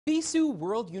FISU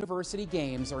World University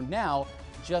Games are now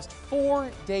just 4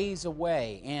 days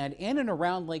away, and in and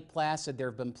around Lake Placid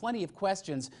there have been plenty of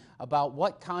questions about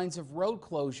what kinds of road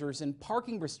closures and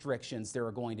parking restrictions there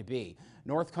are going to be.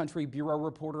 North Country Bureau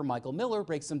reporter Michael Miller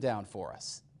breaks them down for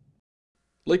us.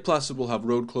 Lake Placid will have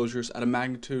road closures at a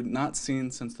magnitude not seen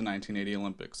since the 1980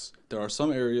 Olympics. There are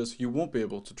some areas you won't be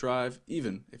able to drive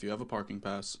even if you have a parking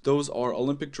pass. Those are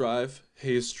Olympic Drive,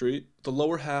 Hayes Street, the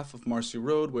lower half of Marcy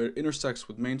Road where it intersects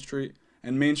with Main Street,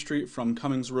 and Main Street from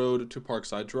Cummings Road to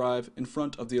Parkside Drive in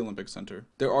front of the Olympic Center.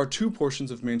 There are two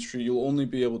portions of Main Street you'll only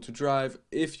be able to drive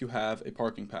if you have a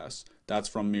parking pass. That's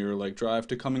from Mirror Lake Drive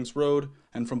to Cummings Road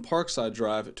and from Parkside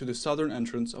Drive to the southern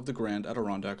entrance of the Grand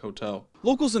Adirondack Hotel.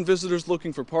 Locals and visitors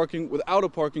looking for parking without a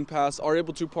parking pass are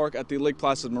able to park at the Lake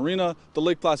Placid Marina, the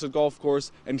Lake Placid Golf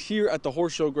Course, and here at the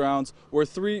Horse Show Grounds, where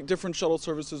 3 different shuttle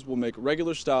services will make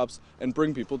regular stops and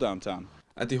bring people downtown.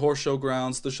 At the Horse Show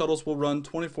Grounds, the shuttles will run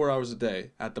 24 hours a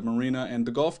day. At the marina and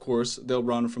the golf course, they'll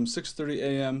run from 6:30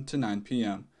 a.m. to 9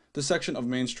 p.m. The section of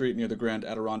Main Street near the Grand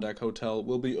Adirondack Hotel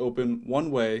will be open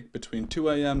one way between 2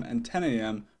 a.m. and 10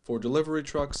 a.m. for delivery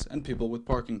trucks and people with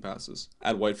parking passes.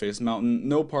 At Whiteface Mountain,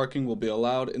 no parking will be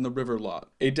allowed in the river lot.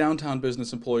 A downtown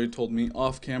business employee told me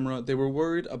off camera they were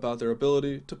worried about their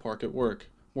ability to park at work.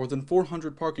 More than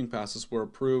 400 parking passes were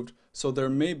approved, so there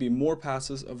may be more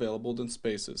passes available than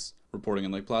spaces. Reporting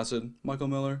in Lake Placid, Michael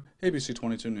Miller, ABC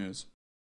 22 News.